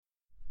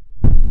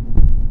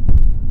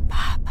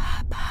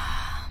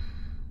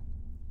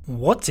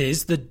What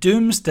is the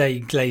Doomsday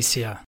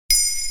Glacier?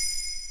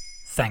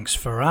 Thanks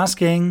for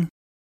asking.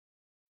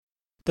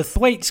 The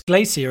Thwaites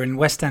Glacier in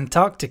West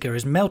Antarctica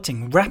is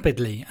melting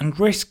rapidly and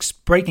risks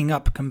breaking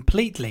up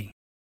completely.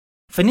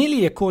 For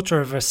nearly a quarter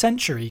of a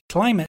century,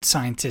 climate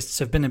scientists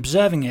have been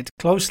observing it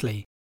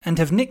closely and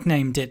have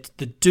nicknamed it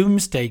the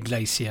Doomsday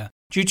Glacier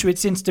due to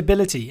its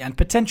instability and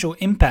potential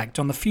impact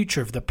on the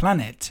future of the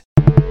planet.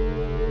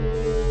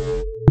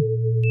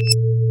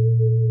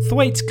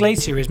 Thwaites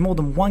Glacier is more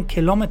than 1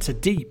 kilometre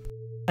deep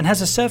and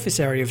has a surface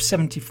area of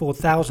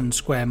 74,000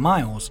 square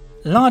miles,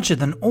 larger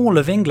than all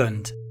of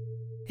England.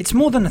 It's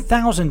more than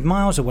 1,000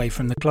 miles away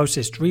from the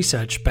closest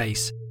research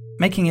base,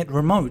 making it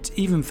remote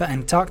even for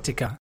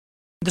Antarctica.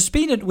 The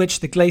speed at which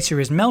the glacier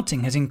is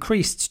melting has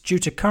increased due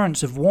to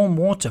currents of warm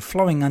water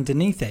flowing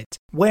underneath it,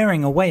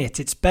 wearing away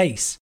at its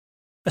base.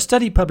 A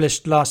study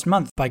published last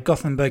month by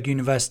Gothenburg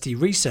University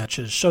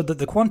researchers showed that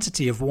the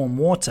quantity of warm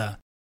water,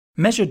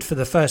 measured for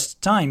the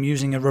first time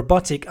using a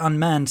robotic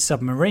unmanned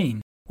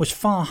submarine, was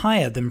far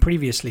higher than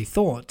previously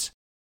thought.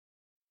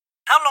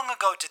 How long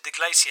ago did the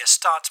glacier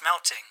start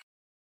melting?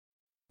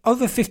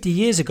 Over 50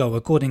 years ago,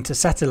 according to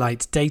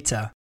satellite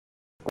data.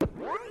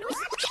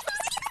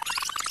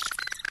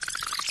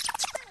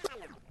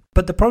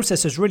 But the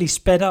process has really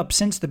sped up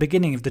since the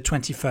beginning of the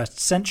 21st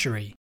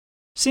century.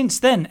 Since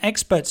then,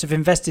 experts have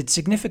invested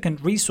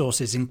significant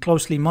resources in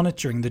closely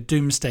monitoring the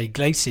Doomsday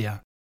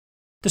Glacier.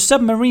 The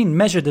submarine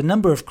measured a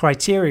number of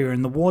criteria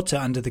in the water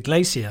under the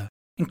glacier,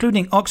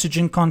 including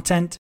oxygen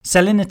content,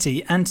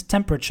 salinity, and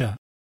temperature.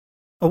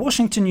 A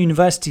Washington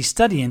University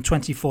study in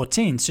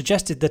 2014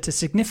 suggested that a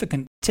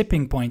significant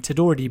tipping point had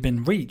already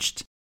been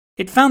reached.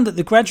 It found that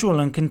the gradual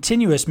and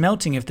continuous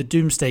melting of the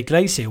Doomsday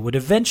Glacier would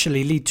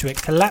eventually lead to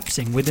it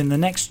collapsing within the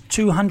next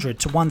 200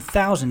 to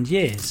 1,000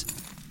 years.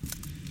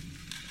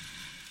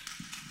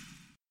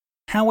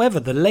 However,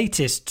 the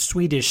latest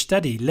Swedish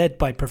study, led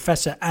by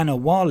Professor Anna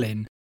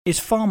Wallin, is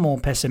far more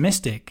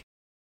pessimistic.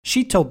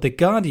 She told The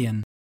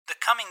Guardian, "The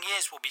coming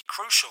years will be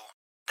crucial.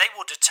 They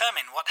will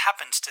determine what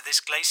happens to this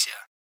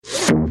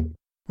glacier."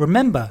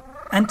 Remember,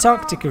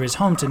 Antarctica is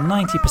home to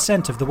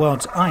 90% of the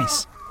world's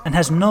ice and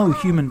has no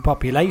human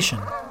population.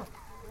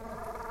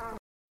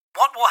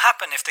 What will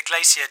happen if the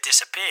glacier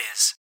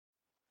disappears?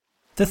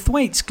 The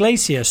Thwaites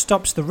Glacier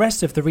stops the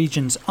rest of the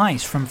region's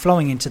ice from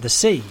flowing into the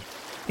sea.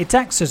 It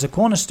acts as a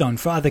cornerstone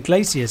for other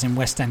glaciers in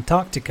West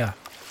Antarctica.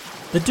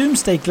 The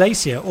Doomsday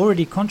Glacier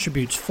already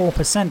contributes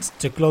 4%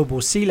 to global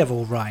sea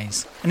level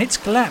rise, and its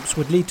collapse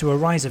would lead to a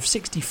rise of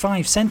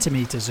 65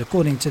 centimetres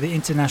according to the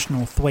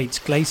International Thwaites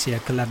Glacier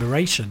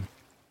Collaboration.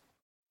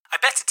 I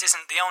bet it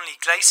isn't the only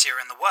glacier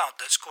in the world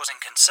that's causing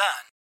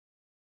concern.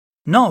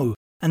 No,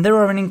 and there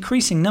are an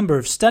increasing number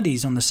of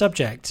studies on the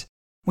subject.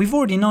 We've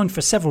already known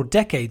for several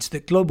decades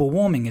that global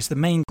warming is the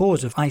main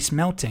cause of ice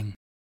melting.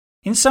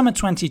 In summer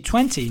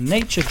 2020,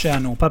 Nature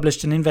Journal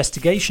published an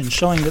investigation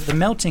showing that the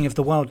melting of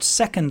the world's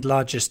second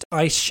largest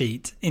ice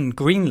sheet in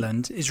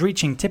Greenland is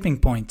reaching tipping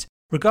point,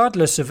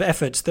 regardless of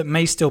efforts that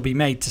may still be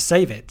made to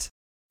save it.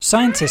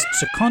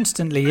 Scientists are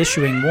constantly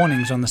issuing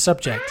warnings on the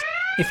subject.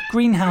 If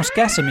greenhouse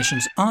gas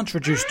emissions aren't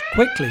reduced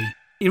quickly,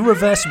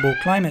 irreversible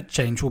climate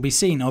change will be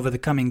seen over the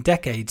coming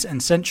decades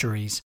and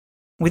centuries.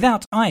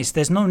 Without ice,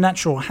 there's no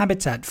natural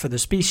habitat for the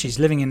species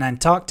living in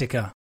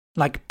Antarctica,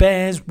 like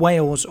bears,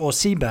 whales, or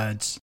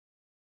seabirds.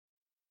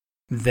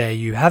 There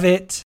you have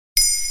it.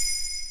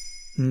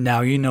 Now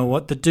you know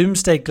what the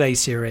Doomsday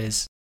Glacier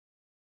is.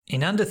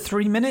 In under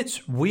 3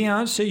 minutes, we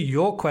answer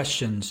your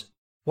questions.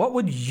 What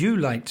would you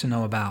like to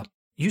know about?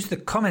 Use the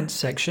comments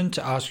section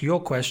to ask your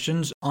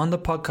questions on the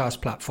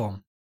podcast platform.